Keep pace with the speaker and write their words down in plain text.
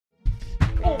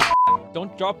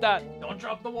Don't drop that. Don't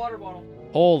drop the water bottle.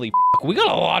 Holy f, we got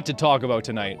a lot to talk about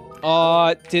tonight.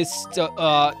 Well,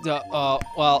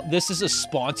 this is a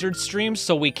sponsored stream,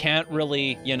 so we can't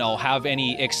really, you know, have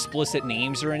any explicit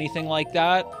names or anything like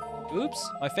that. Oops,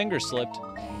 my finger slipped.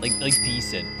 Like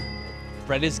decent.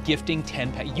 Fred is gifting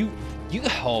 10 packs.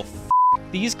 Oh, f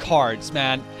these cards,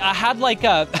 man. I had like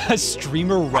a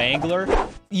streamer wrangler.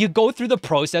 You go through the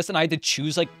process and I had to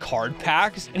choose like card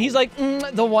packs. And he's like,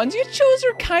 the ones you chose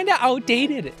are kind of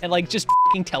outdated. And like just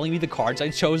fucking telling me the cards I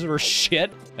chose were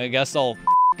shit. I guess I'll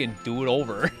fucking do it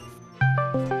over.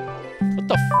 What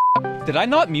the f? Did I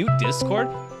not mute Discord?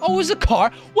 Oh, it was a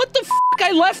car. What the f?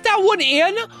 I left that one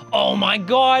in? Oh my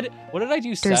god. What did I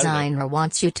do Saturday? Designer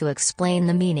wants you to explain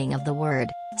the meaning of the word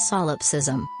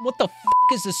solipsism. What the f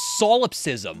is a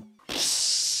solipsism?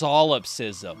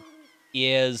 Solipsism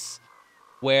is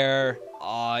where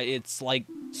it's like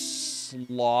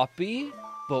sloppy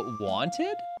but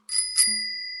wanted?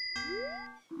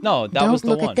 No, that was the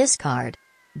one. Don't look at this card.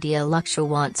 Dialuxia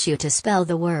wants you to spell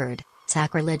the word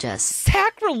sacrilegious.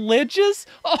 Sacrilegious?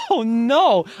 Oh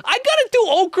no! I gotta do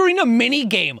Ocarina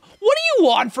minigame. What do you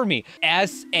want from me?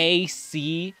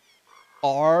 S-A-C-R-E.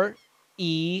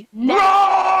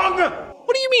 Wrong!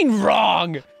 What do you mean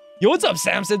wrong? Yo, what's up,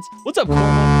 Samsons? What's up? Holy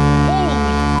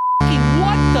fucking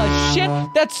what the shit?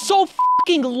 That's so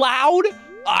fucking loud.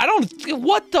 I don't.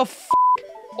 What the f?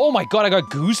 Oh my god, I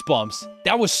got goosebumps.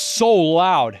 That was so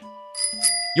loud.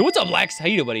 Yo, what's up, Lex? How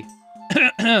you doing, buddy?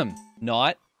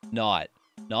 Not.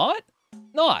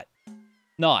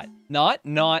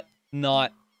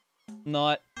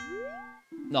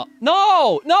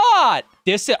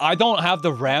 This, I don't have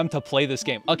the RAM to play this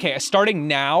game. Okay, starting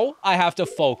now, I have to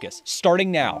focus.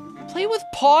 Starting now. Play with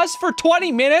paws for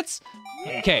 20 minutes?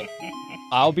 Okay,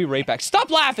 I'll be right back. Stop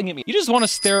laughing at me. You just want to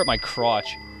stare at my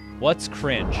crotch. What's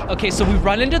cringe? Okay, so we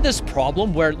run into this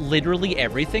problem where literally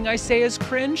everything I say is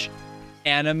cringe.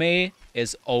 Anime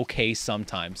is okay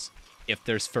sometimes, if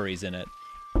there's furries in it.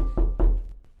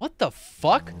 What the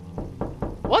fuck?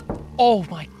 What? Oh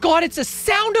my god, it's a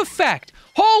sound effect!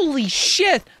 Holy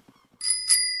shit!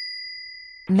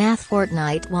 Math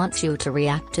Fortnite wants you to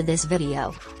react to this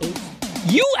video.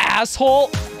 You asshole!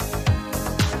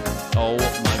 Oh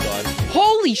my god.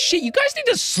 Holy shit, you guys need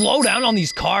to slow down on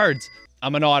these cards.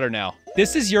 I'm an otter now.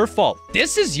 This is your fault.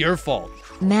 This is your fault.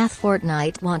 Math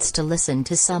Fortnite wants to listen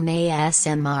to some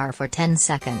ASMR for 10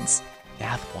 seconds.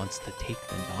 Math wants to take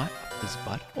the knot of his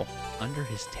butthole under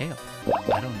his tail.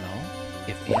 I don't know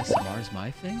if ASMR is my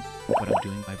thing, but I'm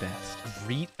doing my best.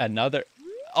 Read another.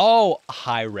 Oh,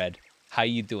 hi, Red. How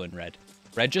you doing, Red?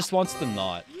 Red just wants the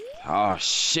knot. Oh,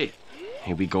 shit.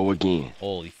 Here we go again.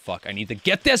 Holy fuck, I need to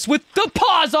get this with the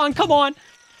paws on, come on!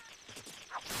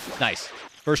 Nice,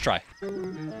 first try.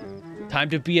 Time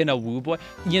to be in a woo boy.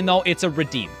 You know, it's a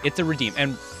redeem. It's a redeem.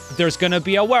 And there's gonna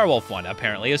be a werewolf one,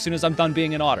 apparently, as soon as I'm done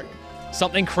being an otter.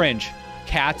 Something cringe.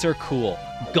 Cats are cool.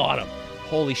 Got him.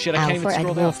 Holy shit, I can't even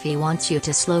scroll down. Wolfie wants you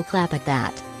to slow clap at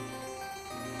that.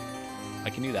 I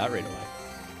can do that right away.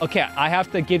 Okay, I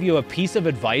have to give you a piece of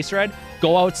advice, Red.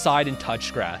 Go outside and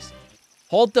touch grass.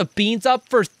 Hold the beans up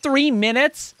for 3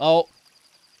 minutes. Oh.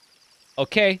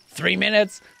 Okay, 3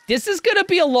 minutes. This is gonna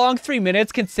be a long 3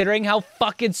 minutes considering how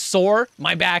fucking sore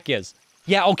my back is.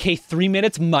 Yeah, okay, 3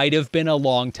 minutes might have been a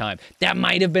long time. That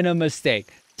might have been a mistake.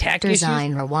 Tech issues.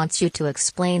 Designer wants you to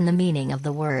explain the meaning of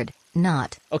the word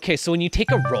knot. Okay, so when you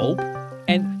take a rope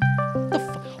and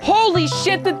holy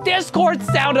shit, the Discord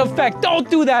sound effect. Don't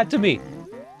do that to me.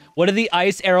 What do the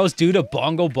ice arrows do to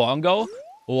Bongo Bongo?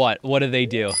 What do they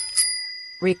do?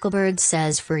 Ricklebird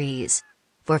says freeze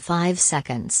for 5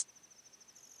 seconds.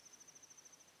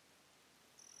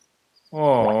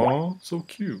 Aww, so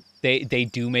cute. They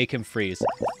do make him freeze.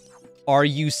 Are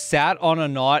you sat on a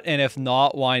knot? And if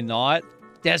not, why not?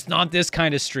 That's not this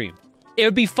kind of stream. It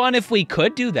would be fun if we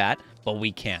could do that, but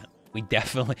we can't. We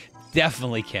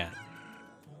definitely can't.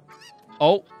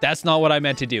 Oh, that's not what I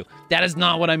meant to do. That is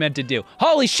not what I meant to do.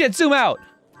 Holy shit, zoom out!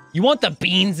 You want the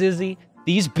beans, Izzy?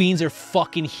 These beans are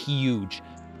fucking huge.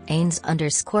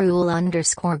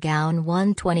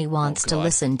 Ains_ul_gown120 wants to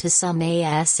listen to some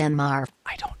ASMR.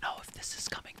 I don't know if this is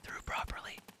coming through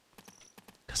properly,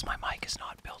 because my mic is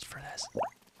not built for this.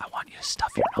 I want you to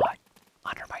stuff your knot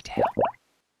under my tail.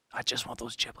 I just want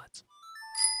those giblets.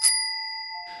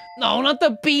 No, not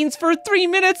the beans for 3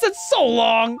 minutes. That's so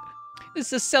long.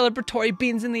 This is celebratory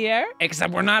beans in the air,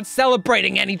 except we're not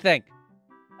celebrating anything.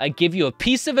 I give you a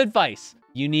piece of advice.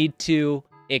 You need to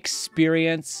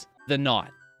experience the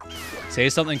knot. Say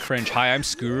something cringe. Hi, I'm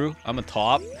Skuru. I'm a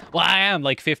top. Well, I am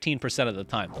like 15% of the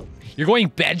time. You're going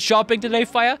bed shopping today,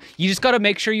 Faya? You just gotta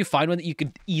make sure you find one that you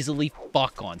can easily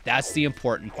fuck on. That's the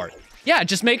important part. Yeah,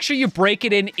 just make sure you break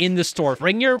it in the store.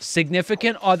 Bring your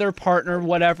significant other, partner,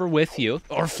 whatever with you,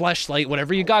 or fleshlight,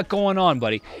 whatever you got going on,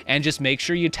 buddy. And just make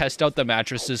sure you test out the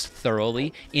mattresses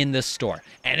thoroughly in the store.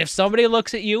 And if somebody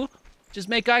looks at you, just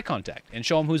make eye contact and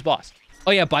show them who's boss.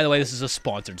 Oh yeah, by the way, this is a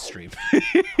sponsored stream.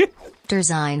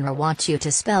 Designer wants you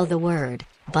to spell the word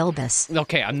bulbous.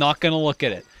 Okay, I'm not gonna look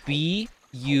at it. B-U-L-B-O-U-S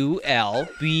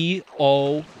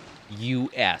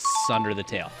under the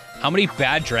tail. How many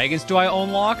bad dragons do I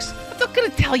own, Locks? I'm not gonna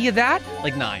tell you that.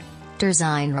 Like 9.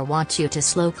 Designer wants you to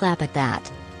slow clap at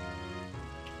that.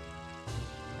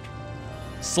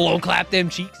 Slow clap them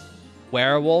cheeks.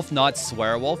 Werewolf, not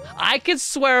swearwolf. I can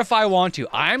swear if I want to.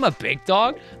 I'm a big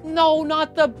dog. No,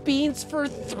 not the beans for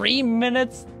 3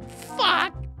 minutes.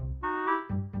 Fuck.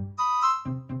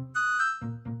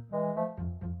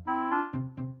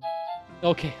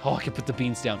 Okay, oh, I can put the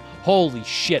beans down. Holy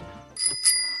shit.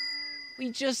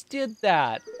 We just did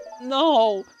that.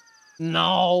 No.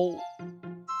 No.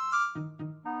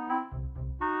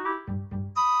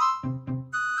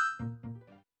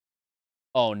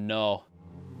 Oh no.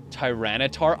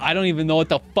 Tyranitar? I don't even know what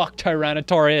the fuck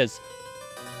Tyranitar is.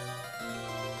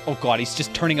 Oh god, he's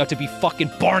just turning out to be fucking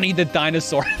Barney the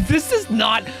dinosaur. This is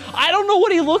not... I don't know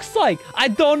what he looks like. I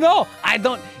don't know.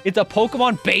 It's a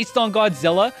Pokemon based on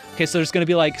Godzilla. Okay, so there's gonna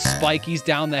be like spikies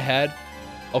down the head.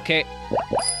 Okay.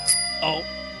 Oh.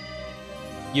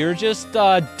 You're just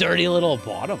a dirty little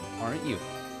bottom, aren't you?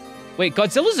 Wait,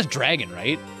 Godzilla's a dragon,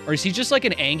 right? Or is he just like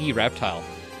an angry reptile?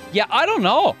 Yeah, I don't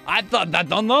know. I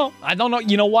don't know.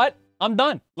 You know what? I'm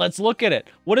done. Let's look at it.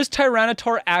 What does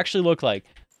Tyranitar actually look like?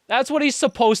 That's what he's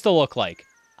supposed to look like.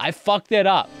 I fucked it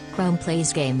up. Chrome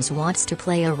Plays Games wants to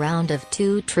play a round of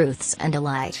 2 truths and a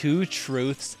lie. 2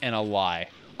 truths and a lie.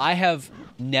 I have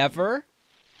never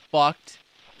fucked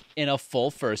in a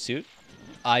full fursuit.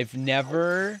 I've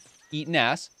never eaten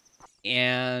ass.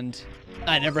 And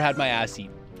I never had my ass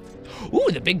eaten. Ooh,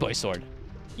 the big boy sword.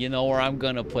 You know where I'm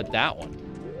gonna put that one?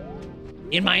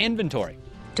 In my inventory.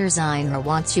 Designer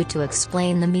wants you to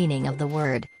explain the meaning of the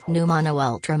word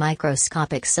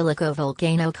pneumono-ultramicroscopic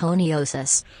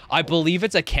silicovolcanoconiosis. I believe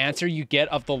it's a cancer you get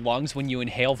of the lungs when you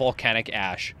inhale volcanic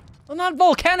ash. Well, not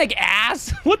volcanic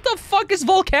ass. What the fuck is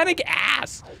volcanic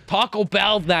ass? Taco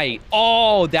Bell night.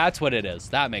 Oh, that's what it is.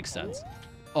 That makes sense.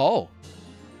 Oh.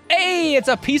 Hey, it's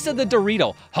a piece of the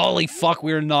Dorito. Holy fuck,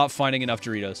 we're not finding enough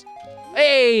Doritos.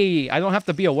 Hey, I don't have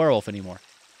to be a werewolf anymore.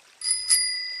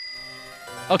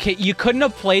 Okay, you couldn't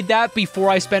have played that before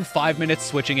I spent 5 minutes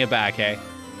switching it back, hey?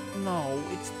 No,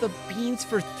 it's the beans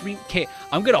for 3... Okay,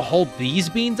 I'm gonna hold these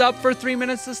beans up for 3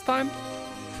 minutes this time.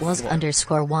 Wills_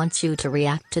 wants you to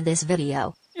react to this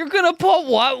video. You're gonna put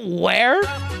what? Where?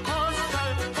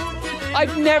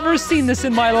 I've never seen this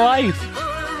in my life.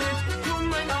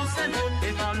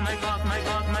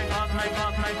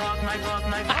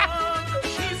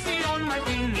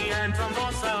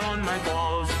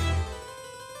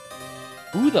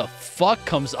 Who the fuck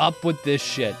comes up with this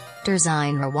shit?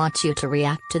 Designer wants you to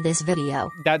react to this video.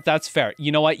 That's fair.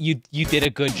 You know what? You did a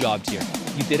good job here.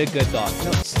 You did a good job.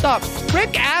 No, stop.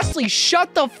 Rick Astley,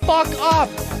 shut the fuck up.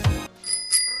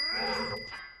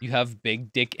 You have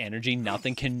big dick energy.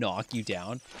 Nothing can knock you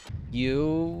down.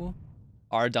 You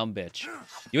are a dumb bitch.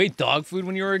 You ate dog food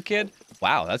when you were a kid?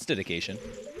 Wow, that's dedication.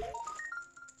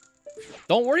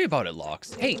 Don't worry about it,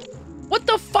 Locks. Hey, what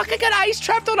the fuck? I got ice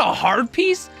trapped on a hard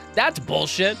piece? That's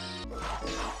bullshit.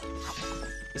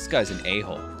 This guy's an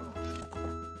a-hole.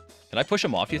 Can I push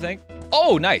him off, you think?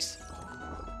 Oh, nice.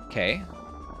 Okay.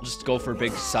 We'll just go for a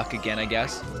big suck again, I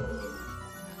guess.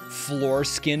 Floor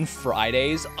skin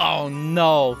Fridays. Oh,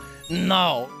 no.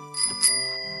 No.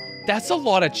 That's a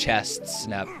lot of chests,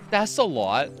 Snap. That's a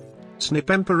lot. Snip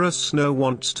Emperor Snow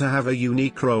wants to have a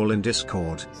unique role in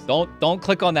Discord. Don't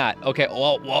click on that. Okay,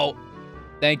 whoa, whoa.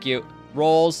 Thank you.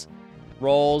 Rolls.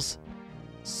 Rolls.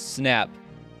 Snap.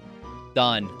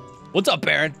 Done. What's up,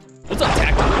 Baron? What's up,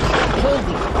 Tactical? Holy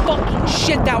fucking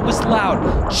shit, that was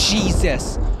loud.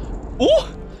 Jesus. Ooh,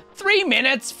 3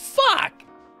 minutes? Fuck.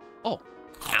 Oh,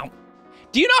 ow.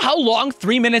 Do you know how long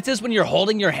 3 minutes is when you're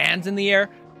holding your hands in the air?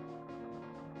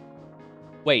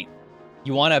 Wait,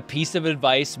 you want a piece of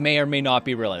advice? May or may not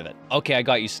be relevant. Okay, I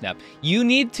got you, Snap. You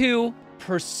need to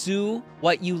pursue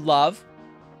what you love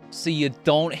so you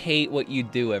don't hate what you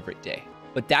do every day.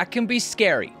 But that can be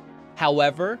scary.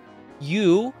 However,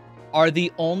 you are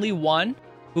the only one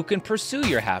who can pursue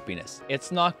your happiness. It's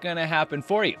not gonna happen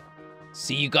for you.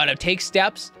 So you gotta take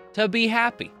steps to be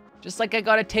happy. Just like I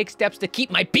gotta take steps to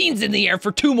keep my beans in the air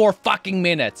for 2 more fucking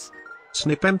minutes.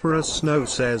 Snip Emperor Snow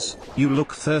says, you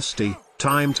look thirsty,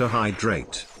 time to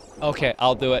hydrate. Okay,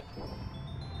 I'll do it.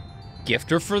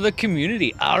 Gifter for the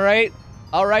community, all right.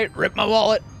 All right, rip my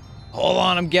wallet. Hold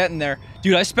on, I'm getting there.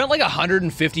 Dude, I spent like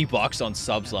 150 bucks on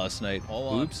subs last night.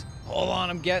 Hold on. Oops. Hold on,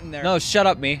 I'm getting there. No, shut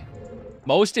up, me.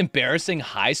 Most embarrassing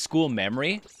high school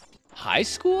memory? High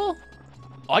school?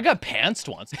 Oh, I got pantsed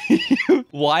once.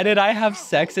 Why did I have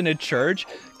sex in a church?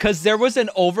 Because there was an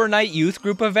overnight youth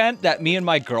group event that me and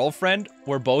my girlfriend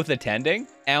were both attending,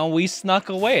 and we snuck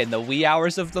away in the wee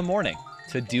hours of the morning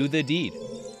to do the deed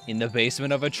in the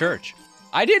basement of a church.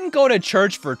 I didn't go to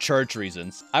church for church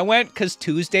reasons. I went because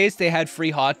Tuesdays they had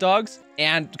free hot dogs,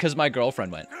 and because my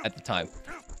girlfriend went at the time.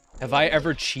 Have I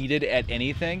ever cheated at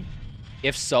anything?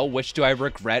 If so, which do I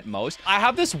regret most? I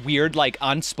have this weird, like,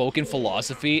 unspoken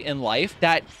philosophy in life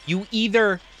that you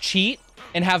either cheat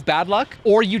and have bad luck,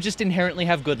 or you just inherently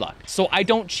have good luck. So I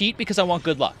don't cheat because I want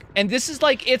good luck. And this is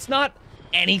like, it's not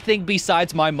anything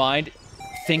besides my mind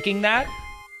thinking that,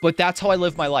 but that's how I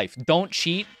live my life. Don't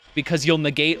cheat because you'll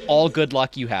negate all good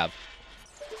luck you have.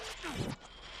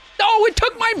 Oh, it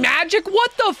took my magic?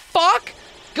 What the fuck?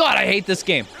 God, I hate this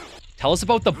game. Tell us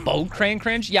about the boat crane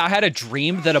cringe. Yeah, I had a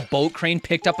dream that a boat crane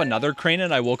picked up another crane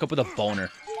and I woke up with a boner.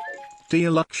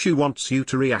 Dear Luxu wants you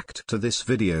to react to this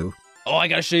video. Oh, I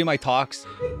gotta show you my talks.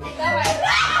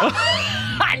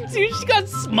 Dude, she got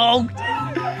smoked.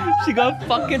 She got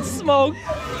fucking smoked.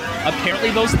 Apparently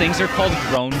those things are called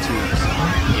groan tubes.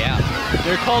 Yeah,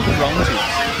 they're called groan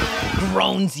tubes.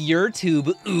 Groans your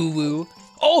tube, ooh.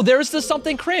 Oh, there's the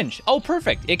something cringe. Oh,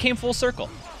 perfect. It came full circle.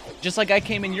 Just like I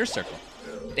came in your circle.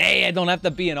 Hey, I don't have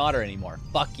to be an otter anymore.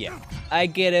 Fuck yeah. I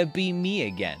get to be me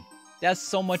again. That's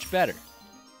so much better.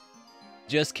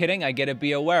 Just kidding, I get to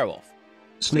be a werewolf.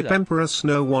 Snip Emperor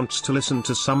Snow wants to listen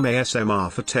to some ASMR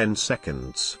for 10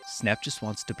 seconds. Snap just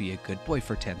wants to be a good boy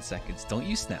for 10 seconds. Don't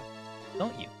you, Snap?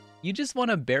 Don't you? You just want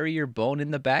to bury your bone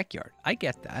in the backyard. I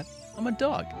get that. I'm a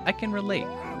dog. I can relate.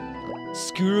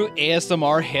 Skuru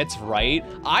ASMR hits right.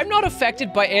 I'm not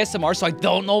affected by ASMR, so I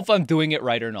don't know if I'm doing it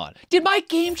right or not. Did my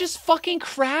game just fucking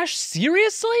crash?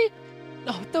 Seriously?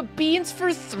 Oh, the beans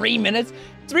for 3 minutes?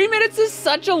 3 minutes is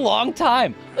such a long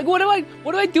time. Like, what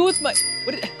do I do with my...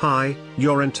 Hi,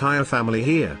 your entire family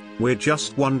here. We're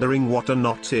just wondering what a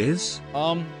knot is.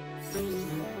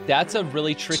 That's a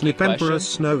really tricky Snip question. Emperor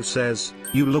Snow says,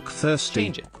 you look thirsty.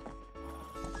 Change it.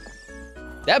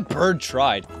 That bird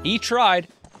tried. He tried.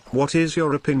 What is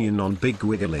your opinion on Big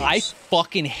Wigglies? I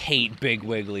fucking hate Big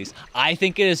Wigglies. I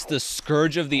think it is the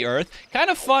scourge of the earth. Kind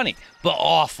of funny, but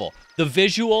awful. The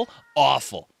visual,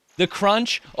 awful. The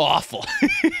crunch, awful.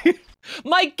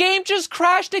 My game just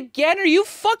crashed again. Are you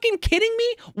fucking kidding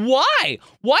me? Why?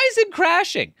 Why is it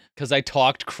crashing? Because I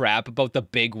talked crap about the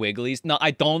Big Wigglies? No,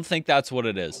 I don't think that's what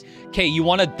it is. Okay, you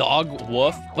want a dog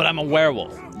woof, but I'm a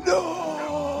werewolf.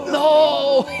 No!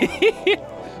 No!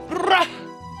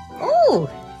 Ooh.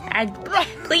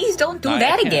 Please don't do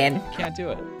that again. Can't do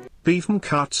it. Beefm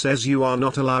Cut says you are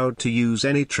not allowed to use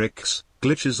any tricks,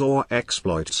 glitches or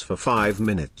exploits for 5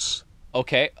 minutes.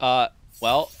 Okay, well,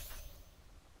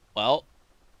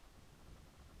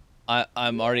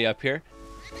 I'm already up here.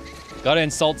 Gotta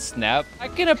insult Snap. I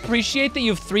can appreciate that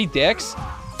you have 3 dicks.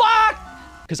 Fuck!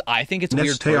 Because I think it's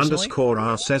weird personally.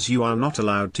 _R says you are not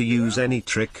allowed to use any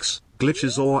tricks,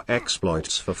 glitches or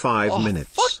exploits for 5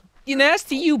 minutes. Fuck you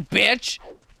nasty, you bitch!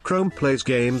 Chrome Plays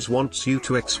Games wants you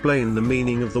to explain the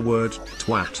meaning of the word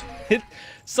twat.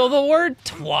 So the word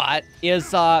twat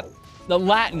is the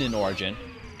Latin in origin,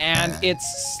 and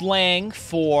it's slang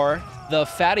for the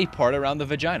fatty part around the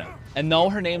vagina. And no,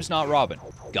 her name's not Robin.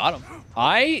 Got him.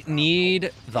 I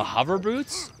need the hover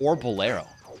boots or bolero.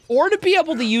 Or to be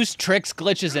able to use tricks,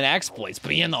 glitches, and exploits,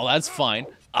 but you know, that's fine.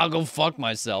 I'll go fuck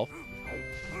myself.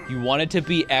 You wanted to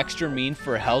be extra mean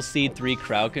for Hellseed 3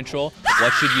 crowd control?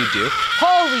 What should you do?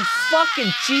 Holy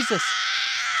fucking Jesus!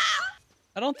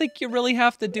 I don't think you really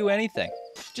have to do anything.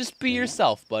 Just be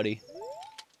yourself, buddy.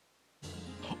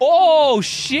 Oh,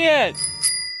 shit!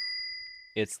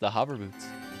 It's the hover boots.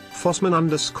 Fossman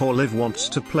 _live wants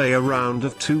to play a round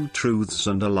of 2 truths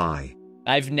and a lie.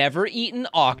 I've never eaten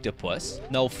octopus,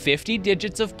 know 50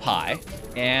 digits of pi,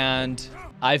 and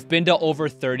I've been to over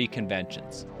 30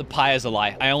 conventions. The pi is a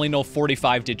lie. I only know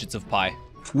 45 digits of pi.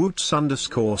 Woots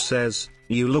 _ says,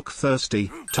 you look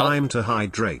thirsty, time to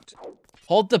hydrate.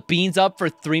 Hold the beans up for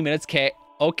 3 minutes, Kay.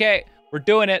 Okay, we're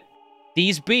doing it.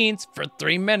 These beans for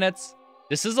 3 minutes.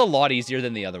 This is a lot easier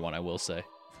than the other one, I will say.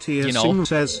 You know,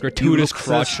 says, gratuitous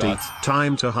crotch shots.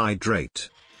 Time to hydrate.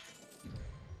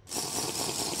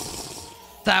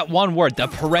 That one word, the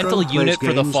parental unit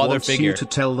for the father figure. You to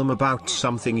tell them about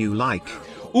something you like.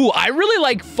 Ooh, I really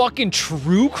like fucking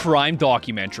true crime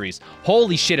documentaries.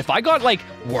 Holy shit, if I got like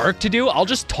work to do, I'll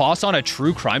just toss on a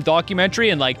true crime documentary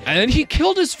and then he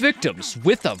killed his victims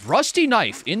with a rusty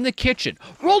knife in the kitchen,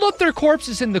 rolled up their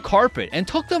corpses in the carpet and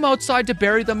took them outside to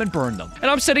bury them and burn them. And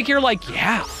I'm sitting here like,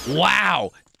 yeah,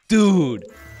 wow, dude.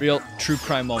 Real true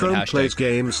crime moment. Chrome hashtag. Plays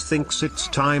Games thinks it's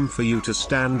time for you to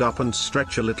stand up and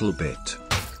stretch a little bit.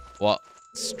 What?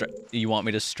 You want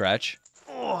me to stretch?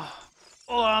 Oh,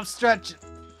 I'm stretching.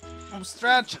 I'm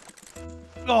stretching.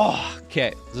 Oh,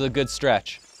 okay. This is a good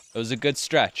stretch. It was a good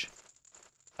stretch.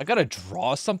 I gotta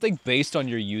draw something based on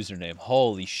your username.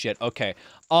 Holy shit. Okay.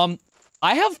 I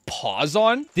have paws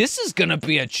on. This is gonna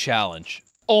be a challenge.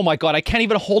 Oh my god, I can't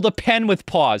even hold a pen with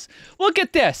paws. Look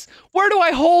at this. Where do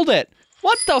I hold it?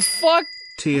 What the fuck?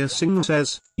 Tia Singh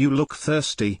says, you look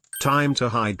thirsty. Time to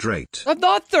hydrate. I'm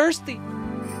not thirsty.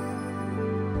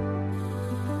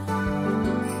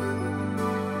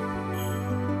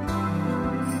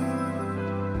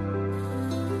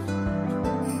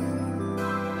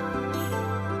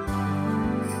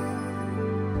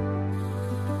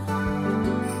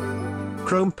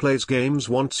 Chrome Plays Games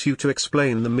wants you to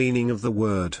explain the meaning of the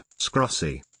word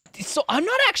scrussy. So I'm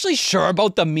not actually sure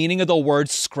about the meaning of the word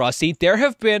scrussy. There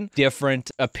have been different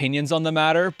opinions on the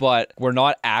matter, but we're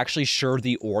not actually sure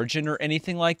the origin or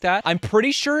anything like that. I'm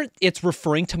pretty sure it's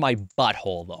referring to my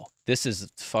butthole though. This is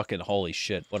fucking holy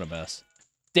shit. What a mess.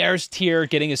 There's Tyr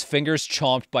getting his fingers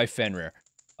chomped by Fenrir.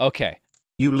 Okay.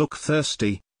 You look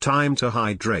thirsty. Time to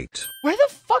hydrate. Where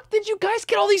the fuck did you guys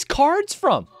get all these cards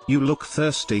from? You look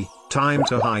thirsty. Time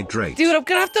to hydrate. Dude, I'm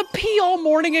gonna have to pee all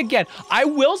morning again. I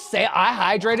will say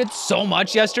I hydrated so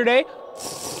much yesterday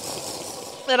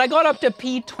that I got up to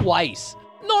pee twice.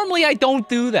 Normally I don't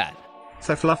do that.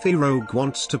 The Fluffy Rogue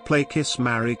wants to play Kiss,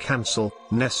 Marry, Cancel,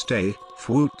 Neste,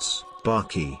 Fwoots,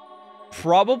 Barky.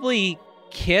 Probably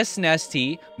Kiss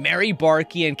Nesty, Marry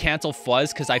Barky, and Cancel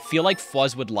Fuzz, because I feel like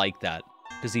Fuzz would like that.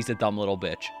 Because he's a dumb little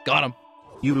bitch. Got him.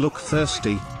 You look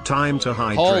thirsty. Time to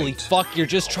hydrate. Holy fuck, you're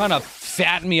just trying to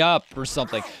fatten me up or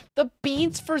something. The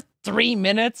beans for 3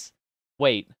 minutes?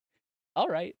 Wait. All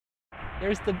right.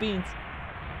 There's the beans.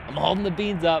 I'm holding the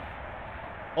beans up.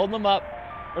 Holding them up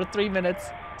for 3 minutes.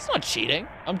 It's not cheating.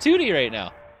 I'm 2D right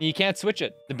now. You can't switch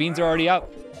it. The beans are already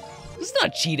up. It's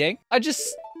not cheating. I just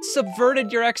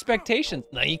subverted your expectations.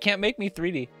 No, you can't make me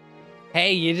 3D.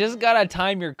 Hey, you just gotta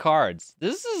time your cards.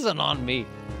 This isn't on me.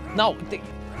 No,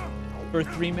 for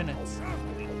 3 minutes.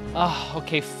 Ah,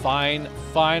 okay, fine.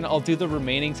 Fine, I'll do the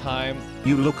remaining time.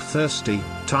 You look thirsty.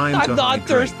 Time to hydrate. I'm not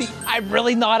thirsty. I'm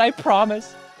really not, I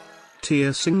promise.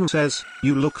 Tia Singh says,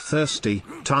 you look thirsty.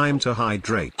 Time to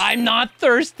hydrate. I'm not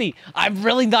thirsty. I'm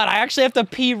really not. I actually have to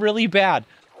pee really bad.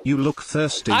 You look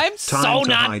thirsty. I'm so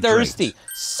not thirsty.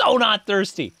 So not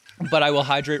thirsty. But I will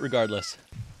hydrate regardless.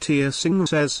 Tia Singh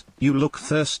says, you look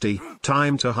thirsty.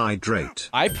 Time to hydrate.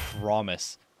 I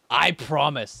promise. I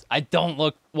promise. I don't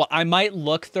look... Well, I might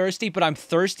look thirsty, but I'm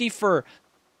thirsty for...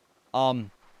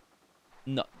 not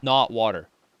water.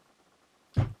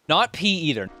 Not pee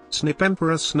either. Snip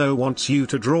Emperor Snow wants you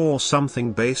to draw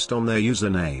something based on their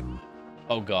username.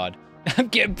 Oh god. I'm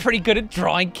getting pretty good at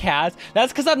drawing cats.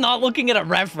 That's because I'm not looking at a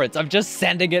reference. I'm just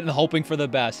sending it and hoping for the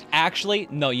best. Actually,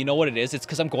 no, you know what it is? It's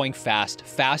because I'm going fast.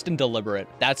 Fast and deliberate.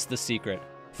 That's the secret.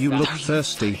 You look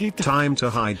thirsty. Time to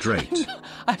hydrate.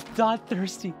 I'm not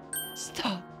thirsty.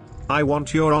 Stop. I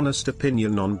want your honest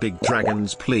opinion on big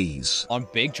dragons, please. On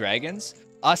big dragons?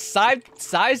 A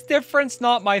size difference,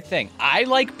 not my thing. I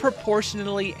like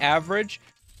proportionally average.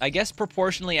 I guess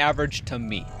proportionally average to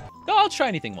me. No, I'll try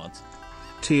anything once.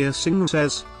 Tia Singh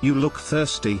says, you look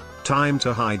thirsty. Time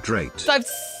to hydrate. I'm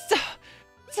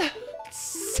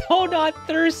so not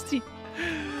thirsty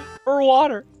for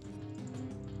water.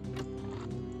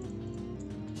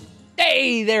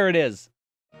 Hey, there it is.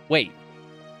 Wait.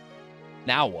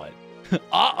 Now what?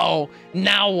 Uh-oh.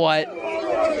 Now what?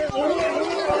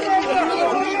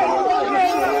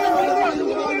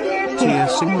 Tia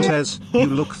Singh says, you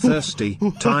look thirsty.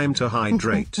 Time to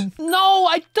hydrate. No,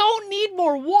 I don't need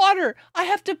more water. I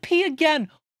have to pee again.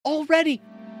 Already.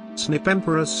 Snip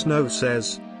Emperor Snow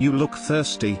says, you look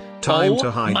thirsty. Time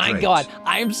to hydrate. Oh my god,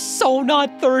 I am so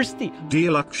not thirsty.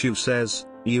 Deluxu says,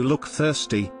 you look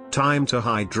thirsty. Time to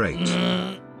hydrate.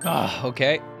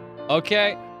 Okay.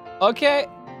 Okay. Okay.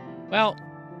 Well,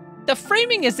 the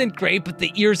framing isn't great, but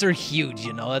the ears are huge,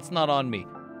 you know? That's not on me.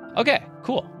 Okay,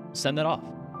 cool. Send that off.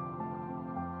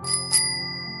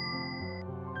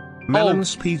 Melon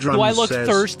Speedrun do I look says,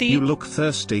 thirsty? you look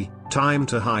thirsty. Time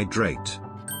to hydrate.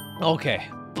 Okay.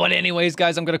 But anyways,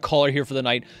 guys, I'm going to call her here for the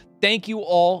night. Thank you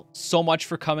all so much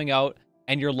for coming out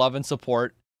and your love and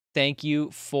support. Thank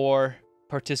you for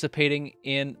participating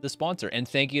in the sponsor. And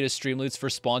thank you to Streamloots for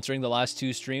sponsoring the last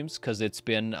 2 streams, because it's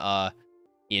been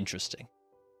interesting.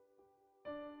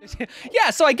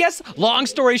 Yeah, so I guess, long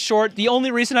story short, the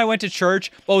only reason I went to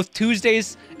church, both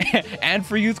Tuesdays and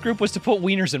for youth group, was to put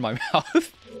wieners in my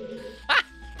mouth.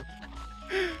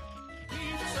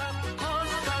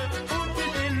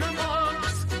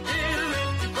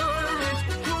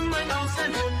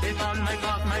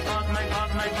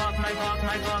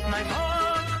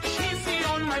 She's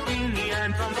on my beanie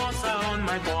and from on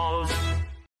my balls.